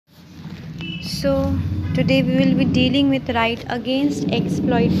So, today we will be dealing with right against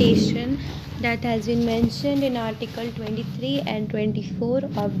exploitation that has been mentioned in Article 23 and 24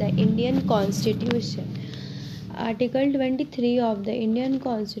 of the Indian Constitution. Article 23 of the Indian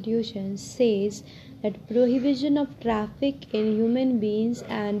Constitution says that prohibition of traffic in human beings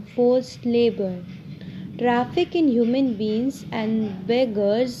and forced labor. Traffic in human beings and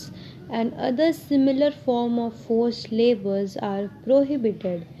beggars and other similar form of forced labors are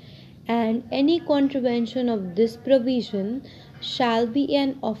prohibited, and any contravention of this provision shall be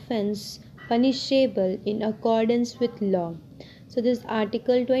an offence punishable in accordance with law. So this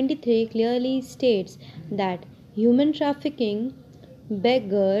Article 23 clearly states that human trafficking,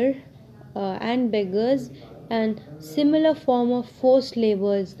 beggar and beggars and similar form of forced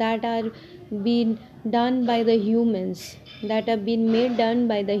labors that are being done by the humans, that are being made done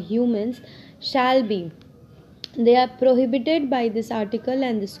by the humans, shall be, they are prohibited by this article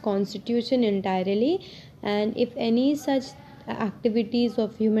and this constitution entirely. And if any such activities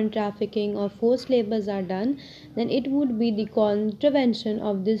of human trafficking or forced labors are done, then it would be the contravention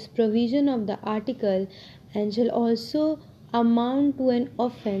of this provision of the article and shall also amount to an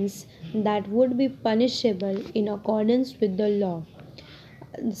offence that would be punishable in accordance with the law.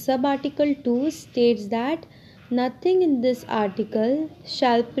 Sub-article 2 states that nothing in this article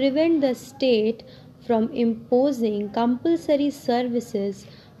shall prevent the state from imposing compulsory services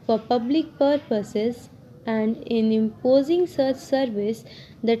for public purposes, and in imposing such service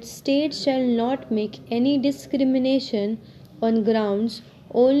that state shall not make any discrimination on grounds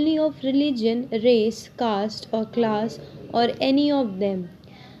only of religion, race, caste or class or any of them.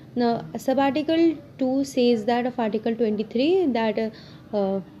 Now, sub-article 2 says that of Article 23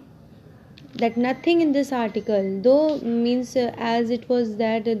 that nothing in this article, though means as it was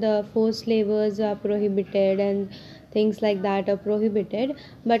that the forced labors are prohibited and things like that are prohibited,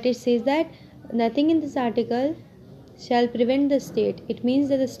 but it says that nothing in this article shall prevent the state. It means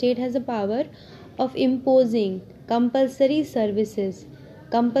that the state has the power of imposing compulsory services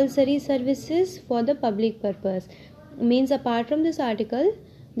for the public purpose. Means apart from this article,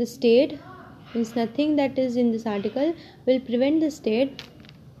 the state, means nothing that is in this article will prevent the state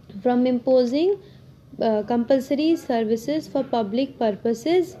from imposing compulsory services for public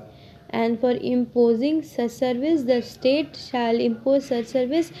purposes, and for imposing such service the state shall impose such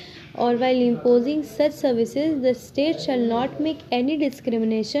service, or while imposing such services the state shall not make any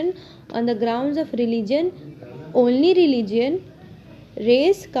discrimination on the grounds of religion, only religion,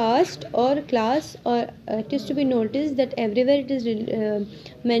 race, caste or class, or it is to be noticed that everywhere it is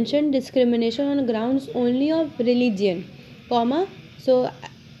mentioned discrimination on grounds only of religion, comma, so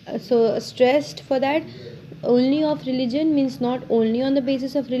stressed for that only of religion means not only on the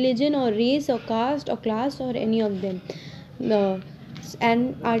basis of religion or race or caste or class or any of them.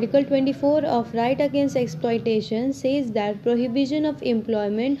 And Article 24 of right against exploitation says that prohibition of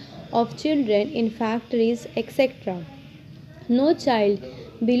employment of children in factories, etc. No child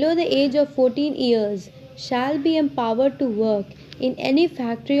below the age of 14 years shall be empowered to work in any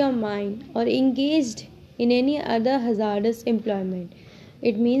factory or mine or engaged in any other hazardous employment.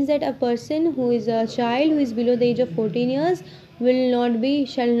 It means that a person who is a child who is below the age of 14 years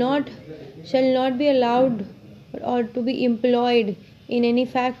shall not be allowed or to be employed in any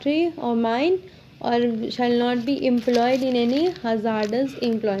factory or mine, or shall not be employed in any hazardous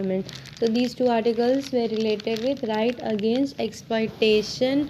employment. So these two articles were related with right against exploitation